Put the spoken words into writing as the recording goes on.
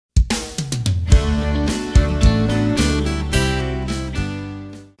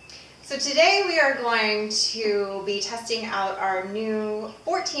So today we are going to be testing out our new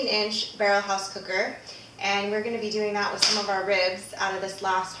 14-inch barrel house cooker, and we're going to be doing that with some of our ribs out of this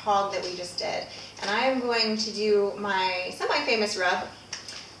last hog that we just did. And I am going to do my semi-famous rub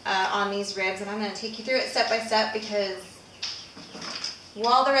on these ribs, and I'm going to take you through it step by step because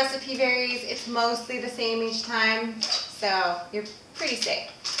while the recipe varies, it's mostly the same each time, so you're pretty safe.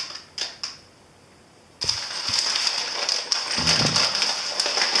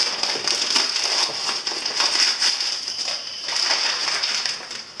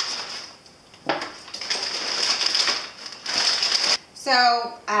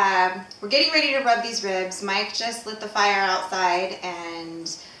 So we're getting ready to rub these ribs. Mike just lit the fire outside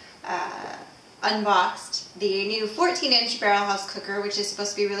and unboxed the new 14-inch barrel house cooker, which is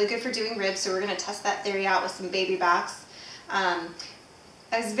supposed to be really good for doing ribs, so we're going to test that theory out with some baby backs. I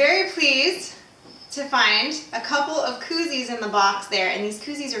was very pleased to find a couple of koozies in the box there, and these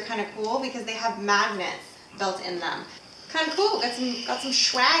koozies are kind of cool because they have magnets built in them. Kind of cool, got some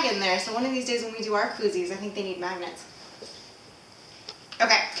swag in there, so one of these days when we do our koozies, I think they need magnets.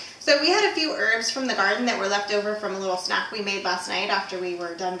 Okay, so we had a few herbs from the garden that were left over from a little snack we made last night after we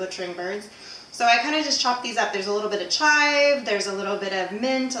were done butchering birds. So I kind of just chopped these up. There's a little bit of chive, there's a little bit of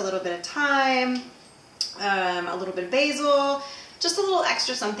mint, a little bit of thyme, a little bit of basil, just a little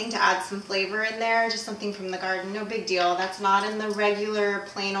extra something to add some flavor in there, just something from the garden, no big deal. That's not in the regular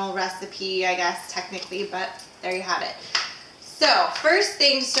plain old recipe, I guess, technically, but there you have it. So, first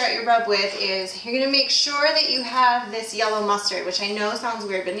thing to start your rub with is you're going to make sure that you have this yellow mustard, which I know sounds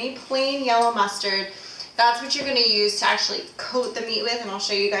weird, but any plain yellow mustard, that's what you're going to use to actually coat the meat with, and I'll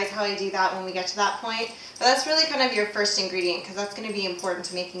show you guys how I do that when we get to that point. But that's really kind of your first ingredient because that's going to be important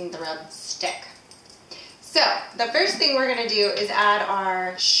to making the rub stick. So, the first thing we're going to do is add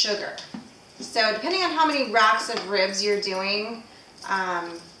our sugar. So, depending on how many racks of ribs you're doing,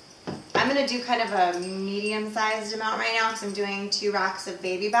 I'm going to do kind of a medium-sized amount right now because I'm doing 2 racks of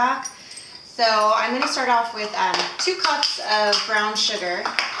baby back. So I'm going to start off with 2 cups of brown sugar.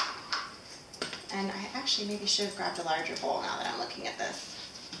 And I actually maybe should have grabbed a larger bowl now that I'm looking at this,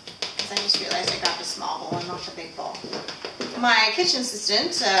 because I just realized I grabbed a small bowl and not the big bowl. My kitchen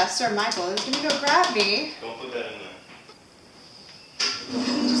assistant, Sir Michael, is going to go grab me. Don't put that in there.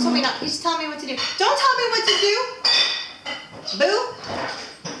 He just told me not. He's just telling me what to do. Don't tell me what to do, boo.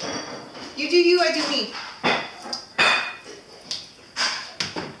 You do you, I do me.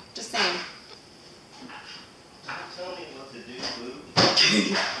 Just saying. Don't tell me what to do, boo.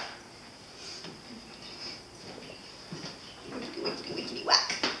 Wickety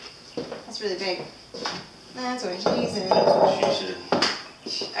whack. That's really big. That's what she said. That's what she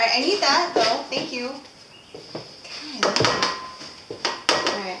said. Alright, I need that though. Thank you.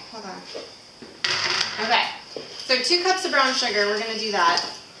 Alright, hold on. Okay. So 2 cups of brown sugar, we're going to do that.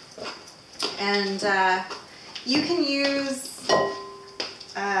 And you can use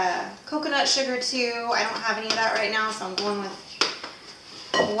coconut sugar too. I don't have any of that right now, so I'm going with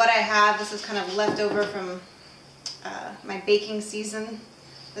what I have. This is kind of leftover from my baking season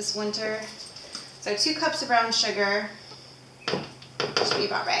this winter. So 2 cups of brown sugar should be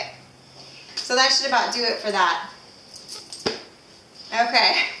about right. So that should about do it for that.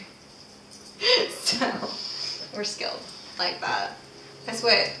 Okay. So we're skilled like that. That's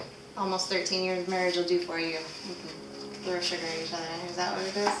what almost 13 years of marriage will do for you. You can throw sugar at each other. Is that what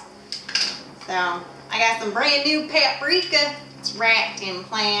it is? So, I got some brand new paprika. It's wrapped in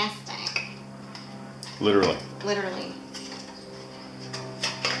plastic. Literally. Literally.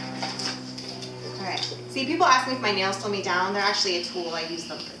 Alright. See, people ask me if my nails slow me down. They're actually a tool. I use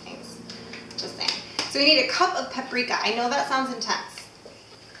them for things. Just saying. So we need a cup of paprika. I know that sounds intense.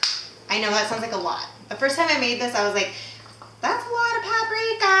 I know that sounds like a lot. The first time I made this, I was like, that's a lot of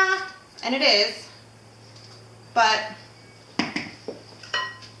paprika, and it is, but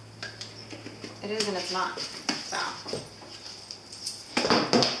it is and it's not, so.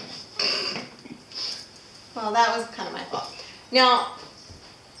 Well, that was kind of my fault. Now,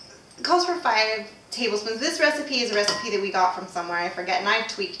 it calls for 5 tablespoons. This recipe is a recipe that we got from somewhere, I forget, and I've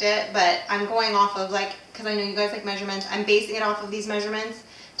tweaked it, but I'm going off of, like, because I know you guys like measurements, I'm basing it off of these measurements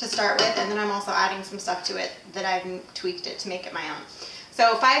to start with, and then I'm also adding some stuff to it that I've tweaked it to make it my own.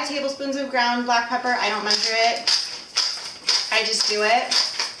 So 5 tablespoons of ground black pepper. I don't measure it. I just do it.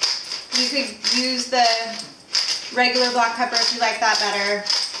 You could use the regular black pepper if you like that better.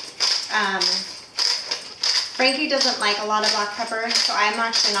 Frankie doesn't like a lot of black pepper, so I'm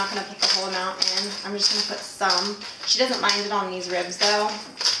actually not going to put the whole amount in. I'm just going to put some. She doesn't mind it on these ribs though,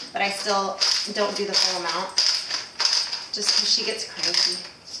 but I still don't do the full amount just because she gets cranky.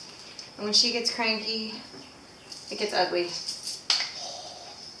 And when she gets cranky, it gets ugly.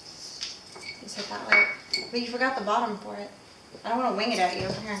 Just hit that light. But you forgot the bottom for it. I don't want to wing it at you.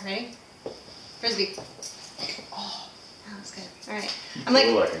 Here, ready? Frisbee. Oh, that was good. All right. I'm like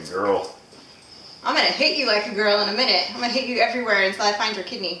a girl. I'm gonna hit you like a girl in a minute. I'm gonna hit you everywhere until I find your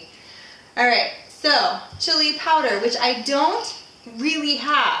kidney. All right. So chili powder, which I don't really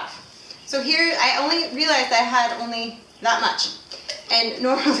have. So here I only realized I had only that much, and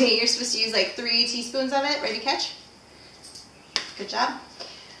normally you're supposed to use like 3 teaspoons of it. Ready, catch? Good job.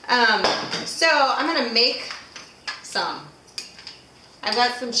 So I'm gonna make some. I've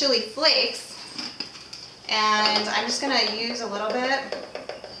got some chili flakes, and I'm just gonna use a little bit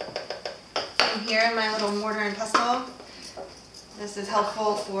in here in my little mortar and pestle. This is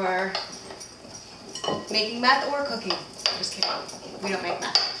helpful for making meth or cooking. Just kidding. We don't make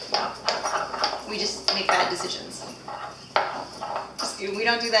meth. We just make bad decisions. We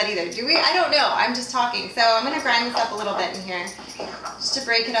don't do that either, do we? I don't know. I'm just talking. So I'm going to grind this up a little bit in here just to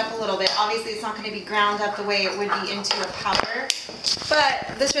break it up a little bit. Obviously, it's not going to be ground up the way it would be into a powder.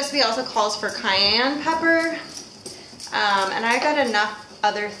 But this recipe also calls for cayenne pepper. And I got enough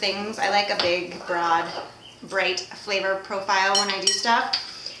other things. I like a big, broad, bright flavor profile when I do stuff.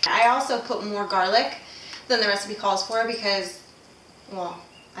 I also put more garlic than the recipe calls for because, well,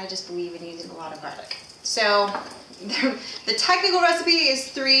 I just believe in using a lot of garlic. So the technical recipe is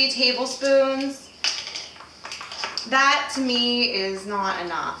 3 tablespoons. That to me is not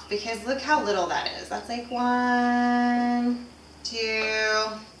enough because look how little that is. That's like 1, 2,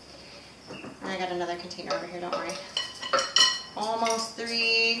 I got another container over here, don't worry. Almost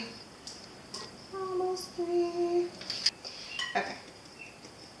 3. Almost 3. Okay.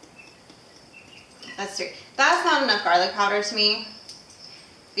 That's 3. That's not enough garlic powder to me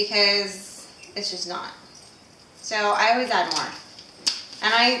because it's just not. So I always add more.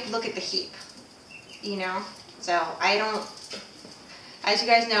 And I look at the heap, you know? So I don't, as you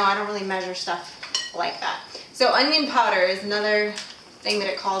guys know, I don't really measure stuff like that. So onion powder is another thing that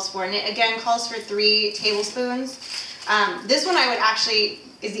it calls for. And it again calls for 3 tablespoons. This one I would actually,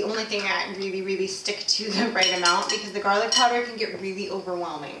 is the only thing I really stick to the right amount because the garlic powder can get really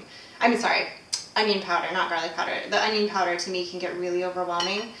overwhelming. I mean, sorry, onion powder, not garlic powder. The onion powder to me can get really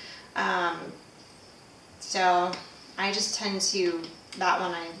overwhelming. So I just tend to, that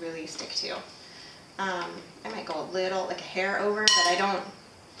one I really stick to. I might go a little, like a hair over, but I don't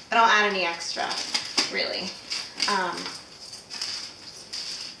add any extra, really.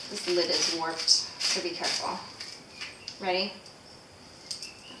 This lid is warped, so be careful. Ready?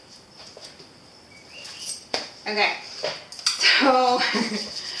 Okay, so,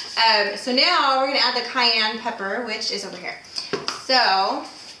 so now we're gonna add the cayenne pepper, which is over here. So,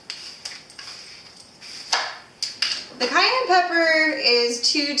 the cayenne pepper is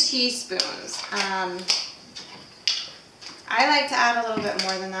 2 teaspoons. I like to add a little bit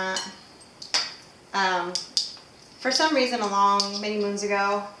more than that. For some reason many moons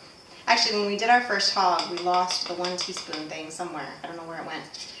ago, actually when we did our first hog, we lost the 1 teaspoon thing somewhere. I don't know where it went.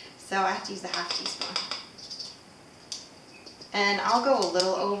 So I have to use the ½ teaspoon. And I'll go a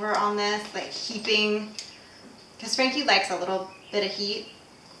little over on this, like heaping, because Frankie likes a little bit of heat.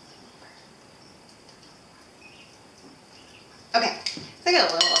 Okay, so I got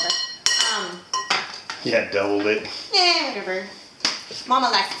a little over. Yeah, doubled it. Yeah, whatever. Mama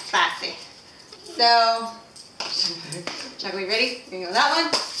likes it spicy. So, Chuck, we ready? We're gonna go that one.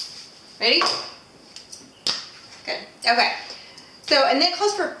 Ready? Good. Okay. So, and it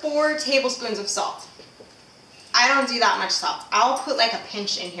calls for 4 tablespoons of salt. I don't do that much salt. I'll put like a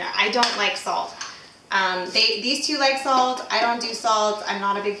pinch in here. I don't like salt. These 2 like salt. I don't do salt. I'm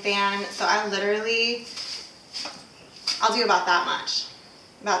not a big fan. So I literally, I'll do about that much.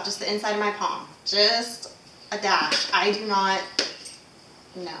 About just the inside of my palm. Just a dash. I do not,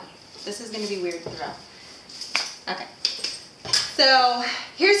 no. This is going to be weird to throw. Okay. So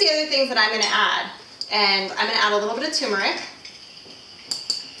here's the other things that I'm going to add. And I'm going to add a little bit of turmeric.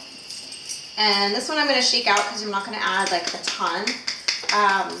 And this one I'm going to shake out because I'm not going to add like a ton.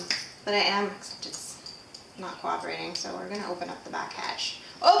 But I am, except it's not cooperating. So we're going to open up the back hatch.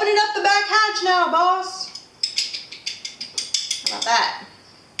 Opening up the back hatch now, boss. How about that?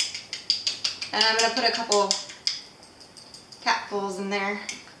 And I'm going to put a couple capfuls in there.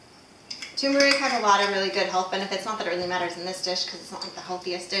 Turmeric has a lot of really good health benefits. Not that it really matters in this dish because it's not like the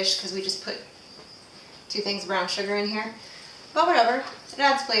healthiest dish because we just put 2 things of brown sugar in here. But whatever, it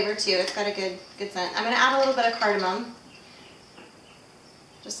adds flavor too. It's got a good scent. I'm going to add a little bit of cardamom.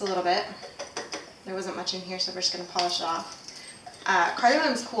 Just a little bit. There wasn't much in here, so we're just going to polish it off.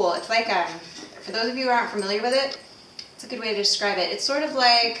 Cardamom's cool. It's like, for those of you who aren't familiar with it, it's a good way to describe it. It's sort of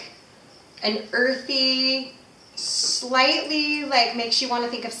like an earthy, slightly like makes you want to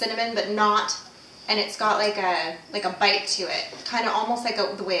think of cinnamon, but not. And it's got like a bite to it, kind of almost like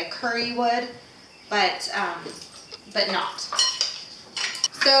the way a curry would, but not.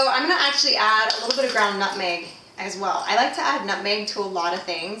 So I'm gonna actually add a little bit of ground nutmeg as well. I like to add nutmeg to a lot of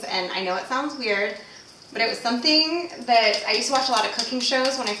things, and I know it sounds weird, but it was something that I used to watch a lot of cooking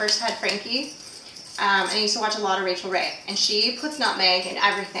shows when I first had Frankie. And I used to watch a lot of Rachel Ray, and she puts nutmeg in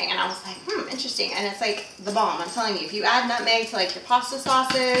everything, and I was like, interesting. And it's like the bomb, I'm telling you. If you add nutmeg to like your pasta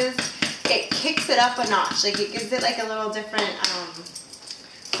sauces, it kicks it up a notch. Like it gives it like a little different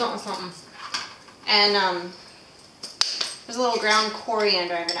something. And there's a little ground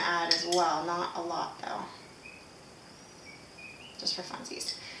coriander I'm gonna add as well. Not a lot though, just for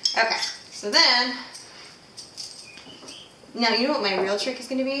funsies. Okay, so then, now you know what my real trick is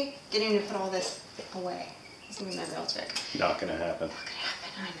gonna be? Getting to put all this away. This is gonna be my real trick. Not gonna happen. Not gonna happen,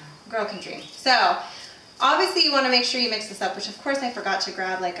 I know. Girl can dream. So, obviously you wanna make sure you mix this up, which of course I forgot to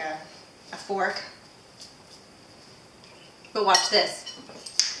grab like a fork. But watch this.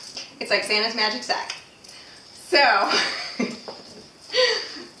 It's like Santa's magic sack. So,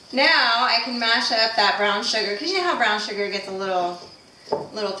 now I can mash up that brown sugar, because you know how brown sugar gets a little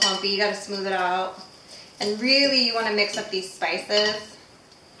clumpy. You gotta smooth it out. And really you wanna mix up these spices.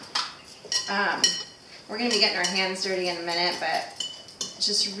 We're going to be getting our hands dirty in a minute, but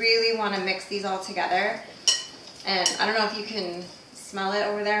just really want to mix these all together. And I don't know if you can smell it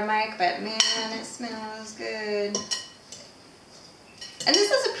over there, Mike, but man, it smells good. And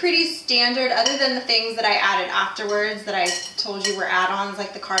this is a pretty standard, other than the things that I added afterwards that I told you were add-ons,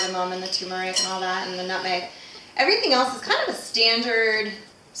 like the cardamom and the turmeric and all that, and the nutmeg. Everything else is kind of a standard.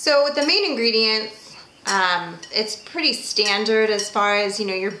 So with the main ingredients, it's pretty standard as far as, you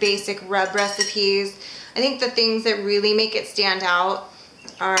know, your basic rub recipes. I think the things that really make it stand out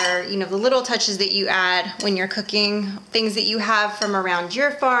are, you know, the little touches that you add when you're cooking, things that you have from around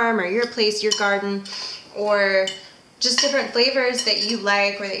your farm or your place, your garden, or just different flavors that you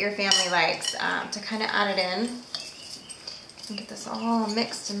like or that your family likes, to kind of add it in. And get this all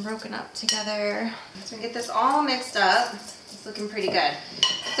mixed and broken up together. So we get this all mixed up. It's looking pretty good.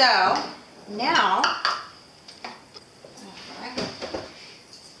 So now,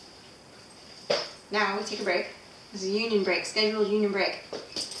 we take a break. This is a union break, scheduled union break.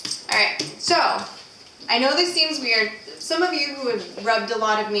 All right, so I know this seems weird. Some of you who have rubbed a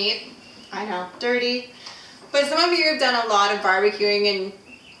lot of meat, I know, dirty, but some of you have done a lot of barbecuing and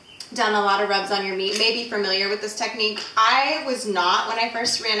done a lot of rubs on your meat may be familiar with this technique. I was not when I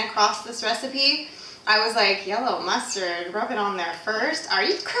first ran across this recipe. I was like, yellow mustard, rub it on there first? Are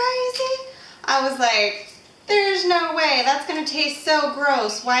you crazy? I was like, there's no way, that's gonna taste so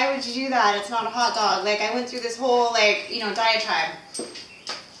gross. Why would you do that? It's not a hot dog. Like, I went through this whole, like, you know, diatribe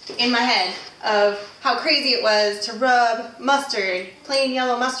in my head of how crazy it was to rub mustard, plain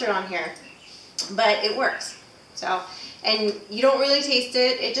yellow mustard on here. But it works. So, and you don't really taste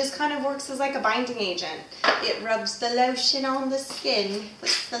it. It just kind of works as like a binding agent. It rubs the lotion on the skin,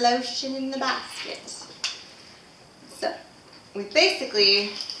 puts the lotion in the basket. So, we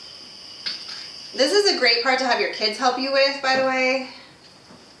basically, this is a great part to have your kids help you with, by the way,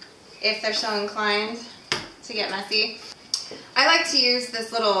 if they're so inclined to get messy. I like to use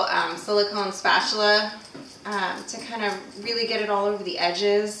this little silicone spatula to kind of really get it all over the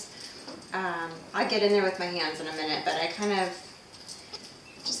edges. I'll get in there with my hands in a minute, but I kind of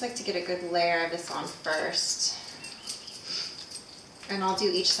just like to get a good layer of this on first. And I'll do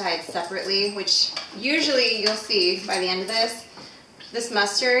each side separately, which usually you'll see by the end of this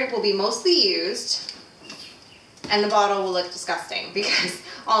mustard will be mostly used and the bottle will look disgusting because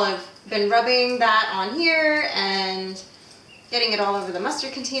I've been rubbing that on here and getting it all over the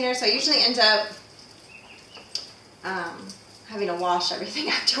mustard container. So I usually end up having to wash everything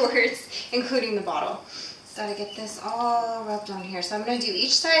afterwards, including the bottle. So I get this all rubbed on here. So I'm going to do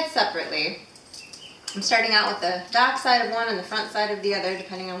each side separately. I'm starting out with the back side of one and the front side of the other,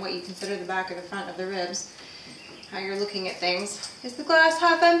 depending on what you consider the back or the front of the ribs, how you're looking at things. Is the glass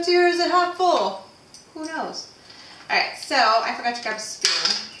half empty or is it half full? Who knows? Alright, so I forgot to grab a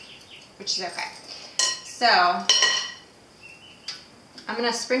spoon, which is okay. So I'm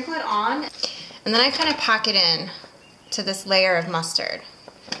going to sprinkle it on, and then I kind of pack it in to this layer of mustard.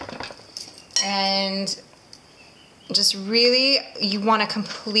 And just really, you want to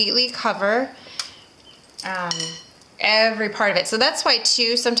completely cover every part of it. So that's why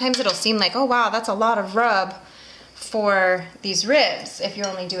too, sometimes it'll seem like, oh wow, that's a lot of rub for these ribs if you're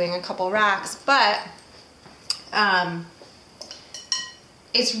only doing a couple racks, but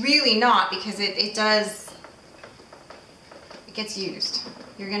it's really not, because it gets used.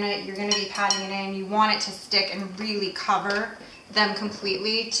 You're gonna be patting it in. You want it to stick and really cover them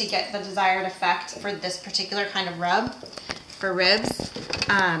completely to get the desired effect for this particular kind of rub for ribs.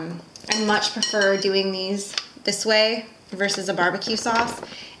 I much prefer doing these this way versus a barbecue sauce.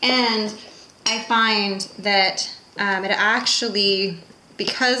 And I find that it actually,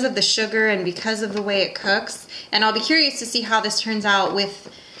 because of the sugar and because of the way it cooks, and I'll be curious to see how this turns out with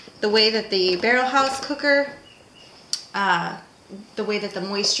the way that the barrel house cooker, the way that the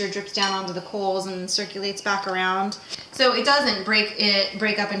moisture drips down onto the coals and circulates back around. So it doesn't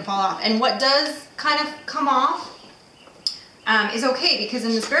break up and fall off. And what does kind of come off is okay, because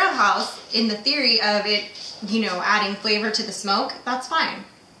in this barrel house, in the theory of it, you know, adding flavor to the smoke, that's fine.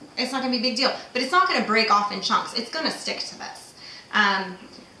 It's not gonna be a big deal, but it's not gonna break off in chunks. It's gonna stick to this.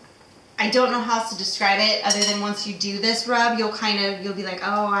 I don't know how else to describe it other than once you do this rub, you'll be like,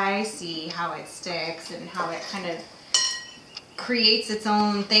 oh, I see how it sticks and how it kind of creates its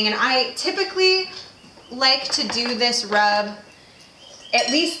own thing. And I typically like to do this rub at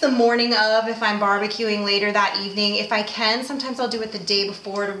least the morning of, if I'm barbecuing later that evening. If I can, sometimes I'll do it the day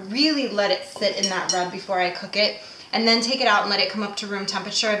before to really let it sit in that rub before I cook it, and then take it out and let it come up to room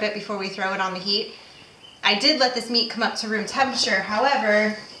temperature a bit before we throw it on the heat. I did let this meat come up to room temperature.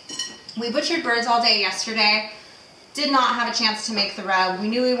 However, we butchered birds all day yesterday. Did not have a chance to make the rub. We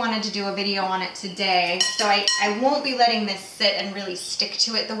knew we wanted to do a video on it today, so I won't be letting this sit and really stick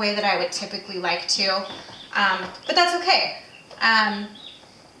to it the way that I would typically like to. But that's okay.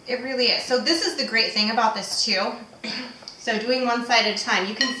 It really is. So this is the great thing about this too. So doing one side at a time,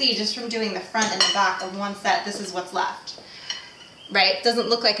 you can see just from doing the front and the back of one set, this is what's left. Right? It doesn't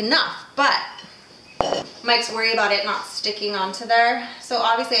look like enough, but Mike's worried about it not sticking onto there. So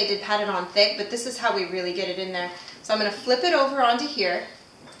obviously I did pat it on thick, but this is how we really get it in there. So I'm going to flip it over onto here.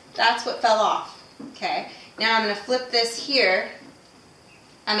 That's what fell off. Okay. Now I'm going to flip this here.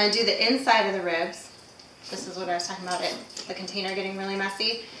 I'm going to do the inside of the ribs. This is what I was talking about, the container getting really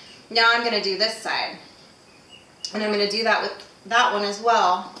messy. Now I'm going to do this side. And I'm going to do that with that one as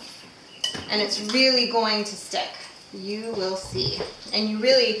well. And it's really going to stick. You will see. And you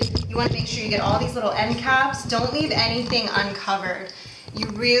want to make sure you get all these little end caps. Don't leave anything uncovered. You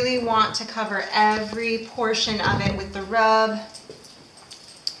really want to cover every portion of it with the rub.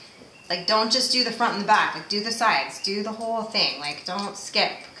 Like, don't just do the front and the back. Like, do the sides. Do the whole thing. Like, don't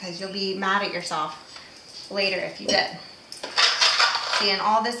skip, because you'll be mad at yourself later if you did. See, and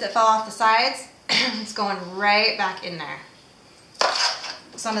all this that fell off the sides, it's going right back in there.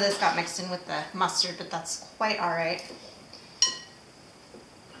 Some of this got mixed in with the mustard, but that's quite all right.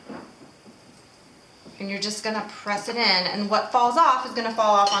 And you're just gonna press it in, and what falls off is gonna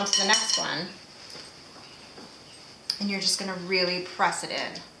fall off onto the next one. And you're just gonna really press it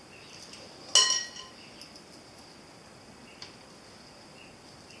in.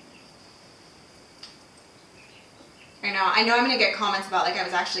 I know I'm gonna get comments about, like, I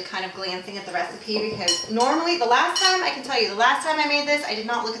was actually kind of glancing at the recipe, because normally, the last time I made this, I did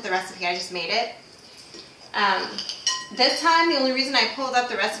not look at the recipe, I just made it. This time, the only reason I pulled up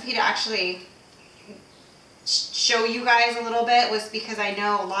the recipe to actually show you guys a little bit was because I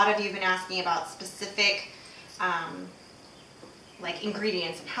know a lot of you have been asking about specific like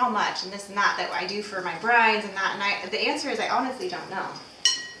ingredients and how much and this and that I do for my brines and that, and the answer is I honestly don't know,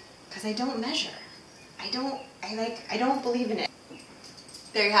 because I don't measure. I don't believe in it.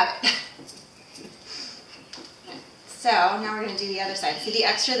 There you have it. So now we're going to do the other side. See the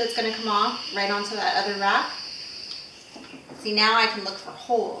extra that's going to come off right onto that other rack? See, now I can look for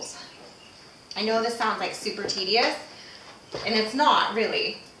holes. I know this sounds like super tedious, and it's not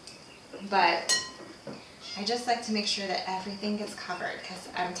really, but I just like to make sure that everything gets covered, because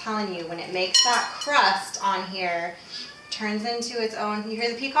I'm telling you, when it makes that crust on here, turns into its own. You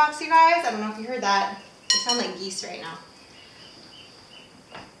hear the peacocks, you guys? I don't know if you heard that. They sound like geese right now.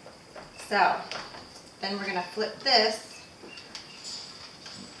 So then we're going to flip this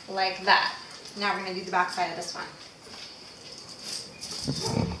like that. Now we're going to do the back side of this one.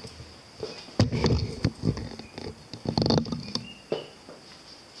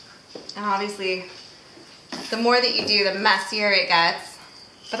 And obviously, the more that you do, the messier it gets.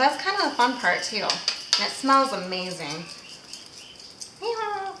 But that's kind of the fun part too. And it smells amazing.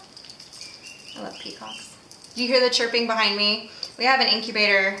 I love peacocks. Do you hear the chirping behind me? We have an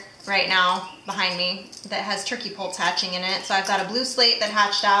incubator right now behind me that has turkey poults hatching in it. So I've got a blue slate that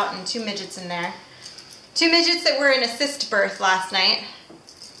hatched out and 2 midgets in there. 2 midgets that were in assist birth last night.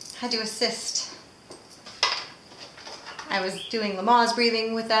 Had to assist. I was doing Lamaze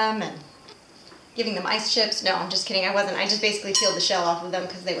breathing with them and giving them ice chips. No, I'm just kidding. I wasn't. I just basically peeled the shell off of them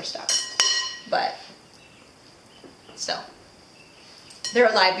because they were stuck. But still. They're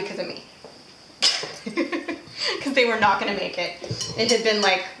alive because of me. Because they were not gonna make it. It had been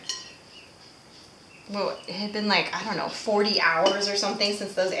like, well, it had been like, I don't know, 40 hours or something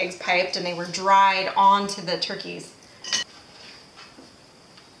since those eggs piped, and they were dried onto the turkeys.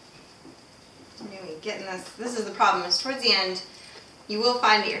 I'm gonna be getting this. This is the problem, is towards the end, you will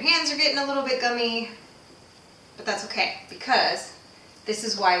find that your hands are getting a little bit gummy, but that's okay, because this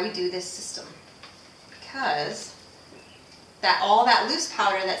is why we do this system. Because all that loose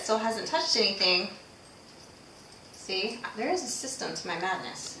powder that still hasn't touched anything, see, there is a system to my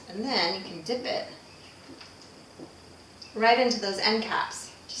madness. And then you can dip it right into those end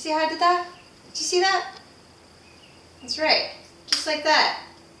caps. Did you see how I did that? Did you see that? That's right, just like that.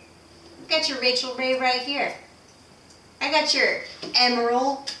 I got your Rachel Ray right here. I got your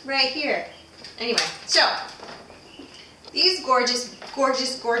Emerald right here. Anyway, so these gorgeous,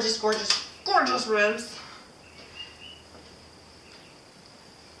 gorgeous, gorgeous, gorgeous, gorgeous ribs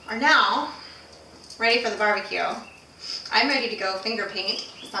are now ready for the barbecue. I'm ready to go finger paint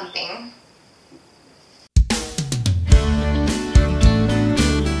something.